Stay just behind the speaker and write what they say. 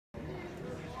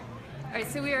All right,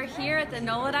 so we are here at the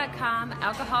NOLA.com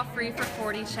Alcohol Free for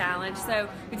 40 Challenge. So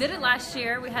we did it last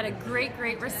year. We had a great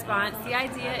response. The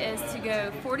idea is to go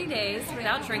 40 days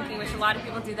without drinking, which a lot of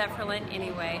people do that for Lent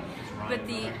anyway. But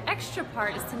the extra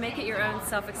part is to make it your own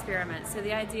self-experiment. So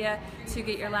the idea to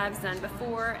get your labs done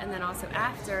before and then also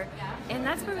after. And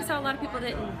that's where we saw a lot of people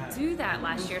didn't do that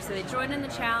last year. So they joined in the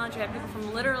challenge. We had people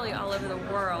from literally all over the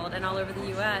world and all over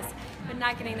the US, but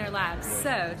not getting their labs.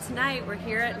 So tonight we're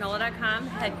here at NOLA.com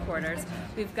headquarters.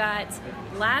 We've got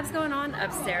labs going on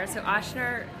upstairs. So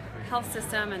Ochsner Health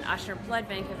System and Ochsner Blood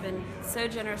Bank have been so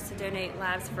generous to donate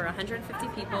labs for 150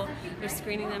 people. They're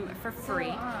screening them for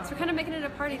free. So we're kind of making it a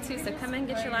party too. So come in,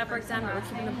 get your lab work done, but we're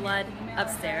keeping the blood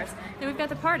upstairs. Then we've got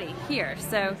the party here.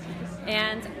 So,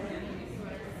 and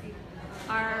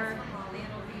our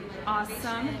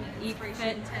awesome Eat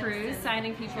Fit crew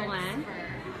signing people in.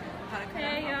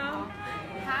 Hey y'all.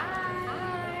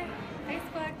 Hi.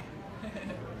 Facebook.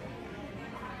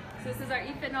 So this is our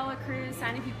Eat Fit NOLA crew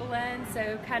signing people in,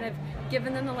 so kind of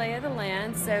giving them the lay of the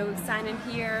land. So sign in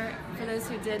here. For those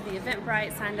who did the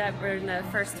Eventbrite, signed up, we're in the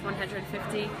first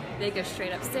 150. They go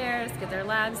straight upstairs, get their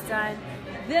labs done.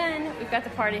 Then we've got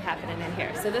the party happening in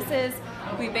here. So this is,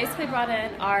 we basically brought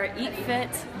in our Eat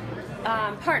Fit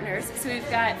partners. So we've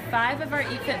got 5 of our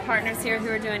Eat Fit partners here who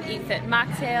are doing Eat Fit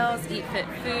mocktails, Eat Fit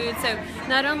food. So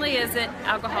not only is it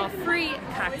alcohol-free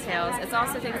cocktails, it's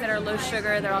also things that are low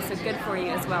sugar. They're also good for you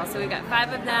as well. So we've got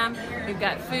 5 of them. We've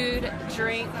got food,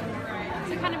 drink.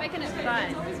 So kind of making it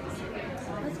fun.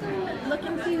 Let's go look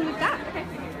and see who we've got. Okay.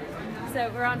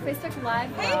 So we're on Facebook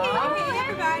Live. Hey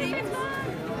everybody.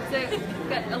 So we've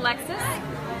got Alexis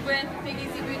with Big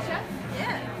Easy Kombucha.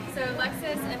 Yeah. So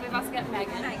Alexis, and we've also got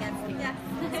Megan. Yeah.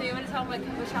 So you want to tell them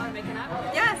what y'all are making up?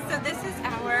 Yeah, so this is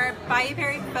our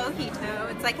Bayberry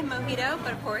Mojito. It's like a mojito,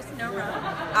 but of course no rum.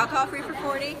 Alcohol free for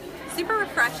 40. Super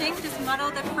refreshing. Just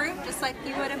muddle the fruit just like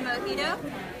you would a mojito.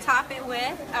 Top it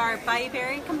with our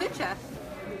Bayberry Kombucha.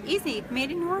 Easy.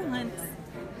 Made in New Orleans.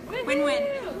 Win-win.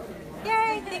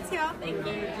 Yay. Thanks y'all. Thank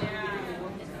you.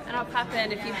 And I'll pop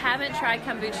in. If you haven't tried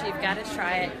kombucha, you've got to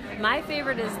try it. My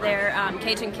favorite is their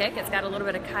Cajun Kick. It's got a little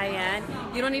bit of cayenne.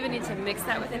 You don't even need to mix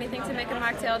that with anything to make a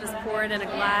mocktail. Just pour it in a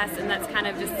glass, and that's kind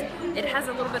of just, it has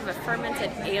a little bit of a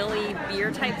fermented, ale-y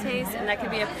beer type taste, and that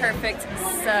could be a perfect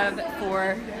sub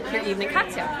for your evening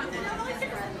cocktail.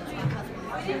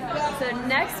 So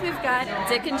next we've got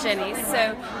Dick and Jenny's.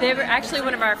 So they were actually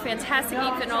one of our fantastic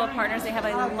Eat Fit NOLA partners. They have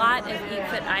a lot of Eat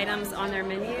Fit items on their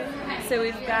menu. So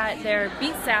we've got their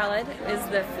beet salad is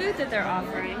the food that they're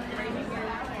offering.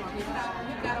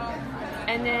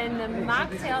 And then the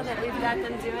mocktail that we've got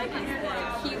them doing is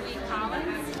the Kiwi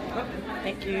Collins. Oh,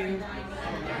 thank you.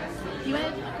 You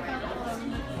want to talk about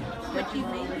what you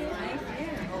made?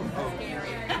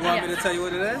 You want me to tell you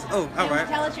what it is? Oh, all right.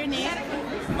 Tell us your name.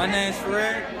 My name's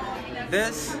Fred.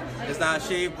 This is our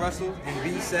shaved Brussels and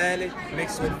beef salad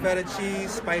mixed with feta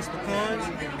cheese, spiced pecans,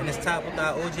 and it's topped with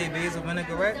our OJ basil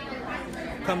vinaigrette.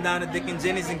 Come down to Dick and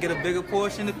Jenny's and get a bigger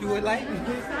portion if you would like.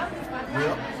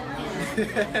 Yep.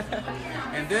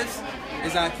 And this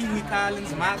is our Kiwi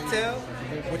Collins mocktail,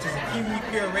 which is a kiwi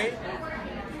puree.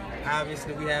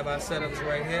 Obviously, we have our setups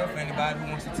right here for anybody who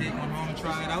wants to take one home and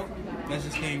try it out. That's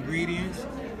just the ingredients.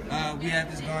 We have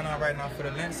this going on right now for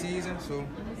the Lent season, so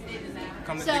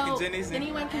come to Dick and Jenny's. So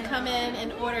anyone can come in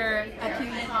and order a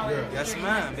Kiwi Collins. Yes,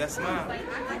 ma'am. Yes, ma'am.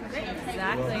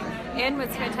 Exactly. And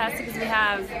what's fantastic is we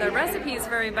have the recipes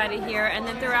for everybody here, and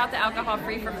then throughout the Alcohol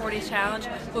Free for 40 Challenge,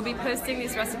 we'll be posting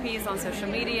these recipes on social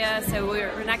media, so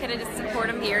we're not going to just support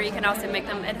them here. You can also make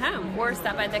them at home, or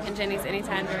stop by Dick and Jenny's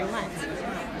anytime during Lent.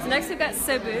 So next we've got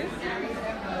Sobu.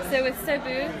 So with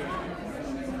Sobu,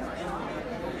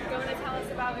 going to tell us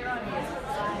about your own Facebook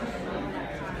Live.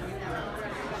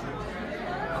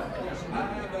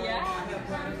 Yeah?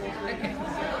 Okay.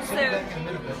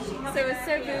 So with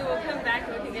Sobu, we'll come back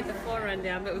and we can get the full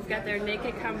rundown, but we've got their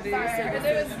naked kombu. So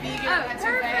this is vegan. Oh,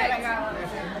 perfect.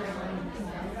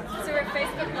 So we're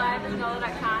Facebook Live at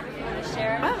NOLA.com if you want to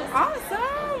share. Oh,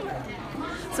 awesome!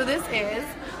 So this is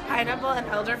pineapple and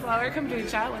elderflower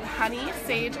kombucha with honey,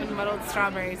 sage, and muddled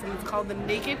strawberries, and it's called the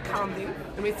Naked Kombu,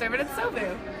 and we serve it at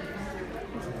Sobu.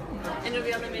 And it'll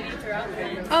be on the menu throughout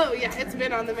Lent. Oh yeah, it's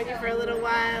been on the menu for a little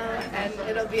while, and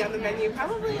it'll be on the menu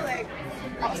probably like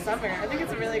all summer. I think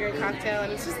it's a really great cocktail,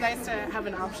 and it's just nice to have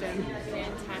an option.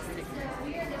 Fantastic.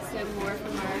 So more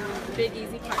from our Big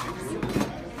Easy partners.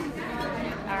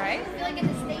 All right.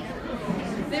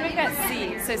 Then we've got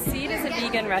Seed. So Seed is a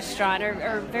vegan restaurant,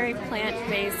 or very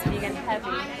plant-based, vegan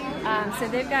heavy. So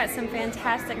they've got some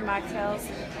fantastic mocktails.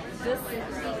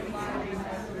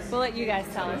 We'll let you guys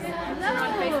tell us. We're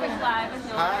on Facebook Live with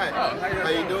NOLA. Hi, how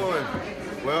you doing?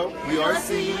 Well, we are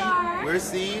Seed. We're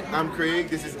Seed. I'm Craig.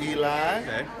 This is Eli.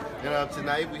 Okay. And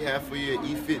tonight we have for you an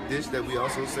eat-fit dish that we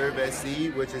also serve at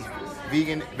Seed, which is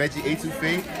vegan veggie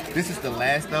etouffee. This is the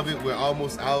last of it. We're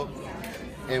almost out,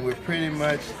 and we're pretty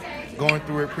much going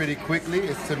through it pretty quickly.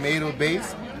 It's tomato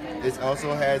based. It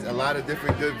also has a lot of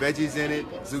different good veggies in it: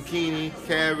 zucchini,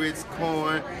 carrots,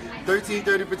 corn.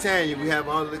 13.30 per tan. We have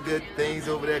all the good things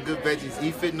over there. Good veggies.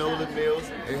 Eat-fit NOLA meals,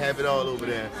 and have it all over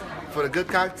there. For the good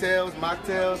cocktails,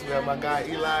 mocktails, we have my guy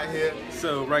Eli here.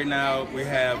 So right now we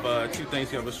have two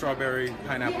things. We have a strawberry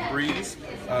pineapple breeze,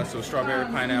 so strawberry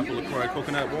pineapple LaCroix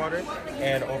coconut water,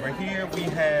 and over here we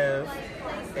have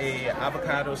a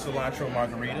avocado cilantro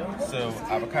margarita. So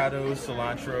avocado,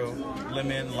 cilantro,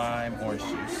 lemon, lime, orange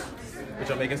juice, which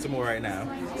I'm making some more right now.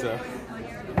 So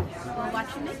We're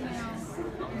watching it now.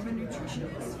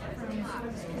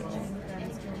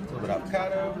 a little bit of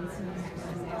avocado.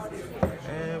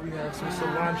 And we have some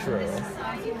cilantro.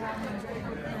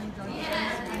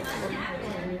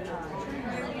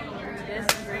 This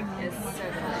drink is so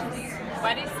delicious.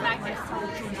 Why do you smack it?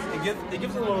 It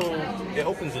gives a little, it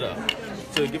opens it up.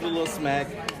 So give it a little smack,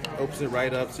 opens it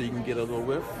right up so you can get a little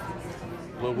whiff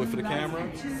for the camera.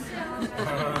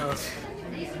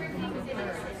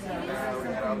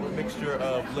 A little mixture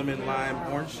of lemon, lime,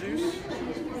 orange juice.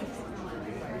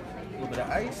 A little bit of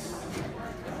ice.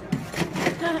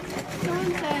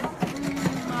 Someone said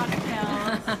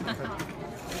mocktail.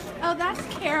 Oh, that's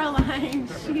Caroline.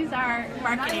 She's our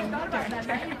marketing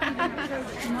director.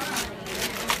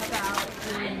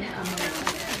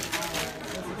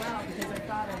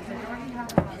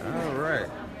 All right.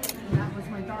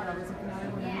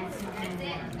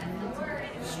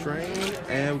 Strain,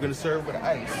 and we're gonna serve with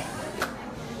ice.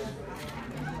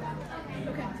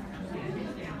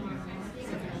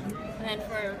 And then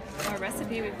for our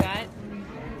recipe, we've got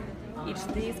each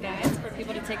of these guys for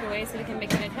people to take away so they can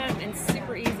make it at home. And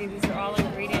super easy. These are all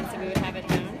ingredients that we would have at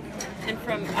home. And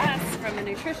from us, from a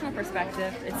nutritional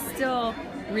perspective, it's still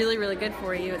really, really good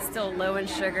for you. It's still low in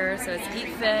sugar, so it's eat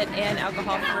fit and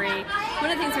alcohol free.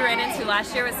 One of the things we ran into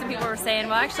last year was some people were saying,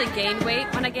 well, I actually gained weight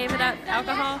when I gave it up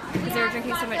alcohol because they were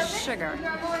drinking so much sugar.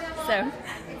 So,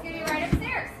 Right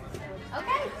upstairs.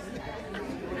 Okay.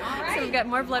 so we've got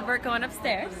more blood work going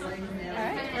upstairs. All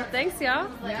right. Well, thanks, y'all.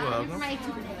 You're welcome.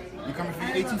 You coming for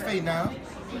your etouffee now?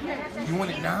 You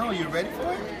want it now? Are you ready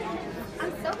for it?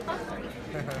 I'm so hungry.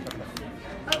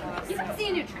 You can see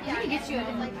a new trend. Let me get you a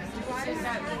like.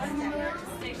 One more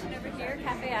station over here,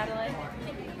 Cafe Adelaide.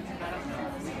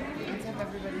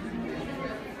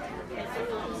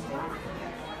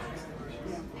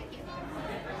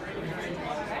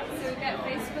 So we've got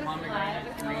Facebook Live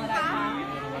with NOLA.com.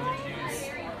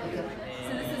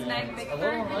 So this is Meg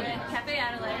Bickford with Cafe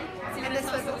Adelaide. And this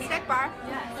was a stick bar.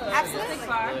 Absolutely. Stick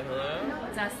bar.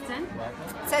 Dustin.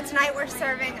 So tonight we're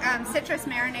serving citrus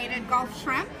marinated Gulf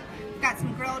shrimp. We've got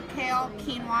some grilled kale,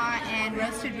 quinoa, and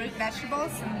roasted root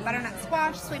vegetables, some butternut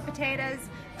squash, sweet potatoes,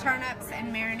 turnips,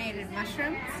 and marinated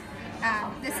mushrooms.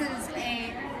 This is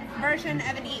a version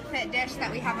of an Eat Fit dish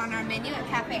that we have on our menu at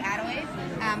Cafe Adelaide,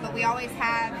 but we always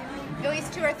have at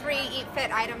least 2 or 3 Eat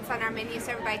Fit items on our menu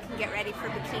so everybody can get ready for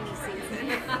bikini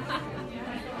season.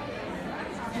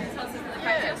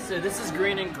 Yeah, so this is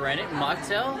green and granite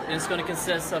mocktail, and it's going to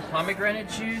consist of pomegranate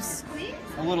juice,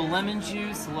 a little lemon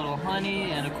juice, a little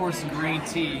honey, and of course green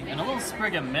tea, and a little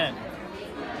sprig of mint.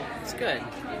 It's good.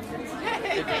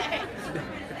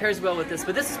 It pairs well with this,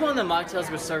 but this is one of the mocktails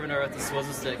we're serving her at the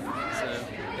Swizzle Stick, so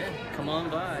yeah, come on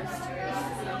by.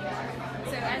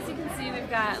 So as you can see, we've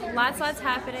got lots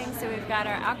happening. So we've got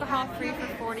our Alcohol Free for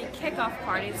 40 Kickoff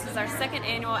Party. This is our 2nd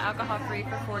annual Alcohol Free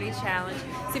for 40 challenge.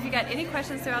 So if you got any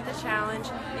questions throughout the challenge,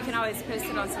 you can always post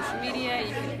it on social media.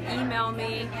 You can email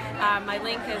me. My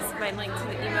link to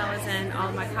the email is in all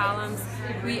of my columns.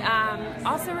 We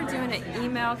also are doing an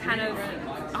email kind of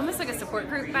almost like a support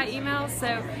group by email.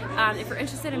 So if you're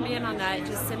interested in being on that,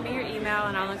 just send me your email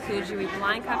and I'll include you. We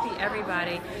blind copy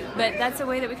everybody. But that's a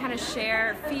way that we kind of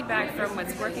share feedback from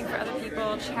what's working for other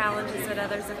people, challenges that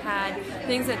others have had,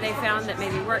 things that they found that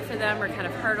maybe work for them, or kind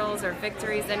of hurdles or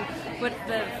victories. And what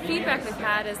the feedback we've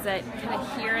had is that kind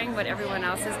of hearing what everyone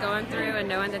else is going through and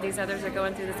knowing that these others are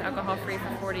going through this Alcohol Free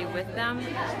for 40 with them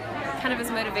kind of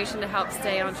is motivation to help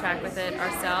stay on track with it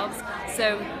ourselves.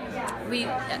 So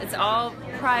it's all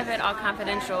private, all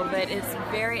confidential, but it's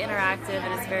very interactive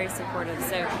and it's very supportive.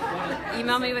 So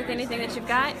email me with anything that you've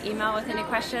got, email with any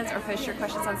questions, or post your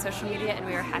questions on social media, and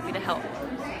we are happy to help.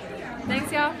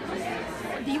 Thanks, y'all.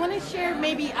 Do you want to share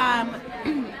maybe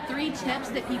 3 tips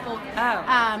that people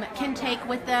can take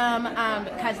with them?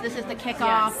 Because this is the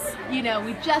kickoff. Yes. You know,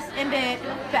 we just ended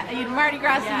Mardi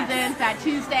Gras season, Fat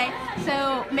Tuesday.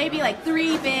 So maybe like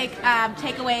 3 big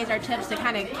takeaways or tips to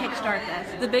kind of kickstart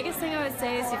this. The biggest thing I would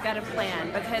say is you've got to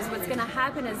plan, because what's going to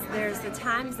happen is there's the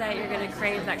times that you're going to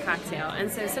crave that cocktail.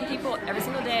 And so some people, every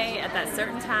single day at that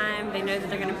certain time, they know that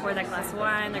they're going to pour that glass of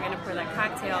wine, they're going to pour that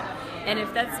cocktail. And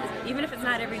if that's, even if it's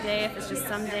not every day, if it's just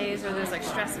some days or there's like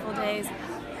stressful days,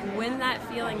 when that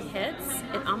feeling hits,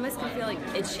 it almost can feel like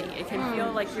itchy. It can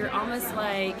feel like you're almost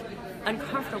like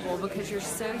uncomfortable because you're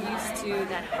so used to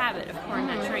that habit of pouring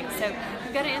that drink. So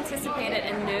you've got to anticipate it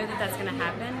and know that that's going to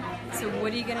happen. So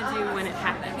what are you going to do when it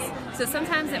happens? So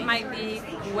sometimes it might be,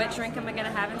 what drink am I going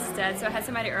to have instead? So I had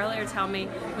somebody earlier tell me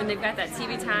when they've got that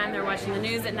TV time, they're watching the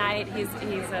news at night. He's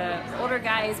an older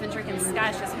guy. He's been drinking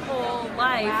scotch his whole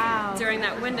life during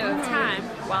that window of time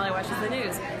while he watches the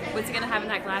news. What's he going to have in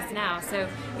that glass now? So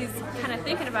he's kind of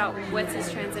thinking about what's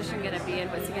his transition going to be and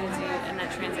what's he going to do in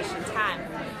that transition time.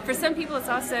 For some people, it's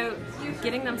also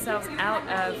getting themselves out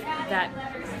of that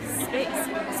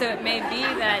space. So it may be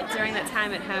that during that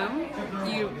time at home,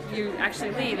 you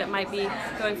actually leave. It might be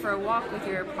going for a walk with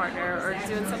your partner or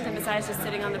doing something besides just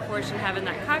sitting on the porch and having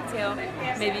that cocktail.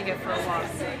 Maybe you go for a walk.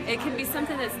 It can be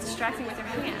something that's distracting with your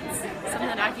hands, something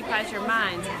that occupies your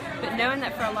mind. But knowing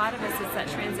that for a lot of us, it's that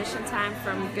transition time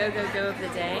from go of the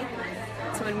day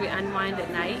to when we unwind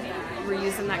at night. We're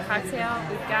using that cocktail.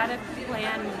 We've got to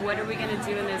plan what are we going to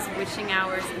do in those witching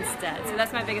hours instead. So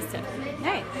that's my biggest tip.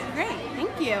 Nice, great,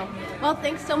 thank you. Well,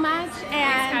 thanks so much,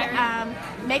 and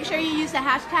make sure you use the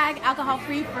hashtag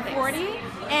alcoholfree440.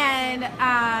 And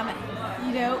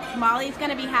you know, Molly's going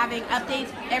to be having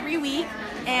updates every week,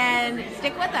 and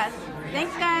stick with us.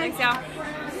 Thanks, guys. Thanks, y'all.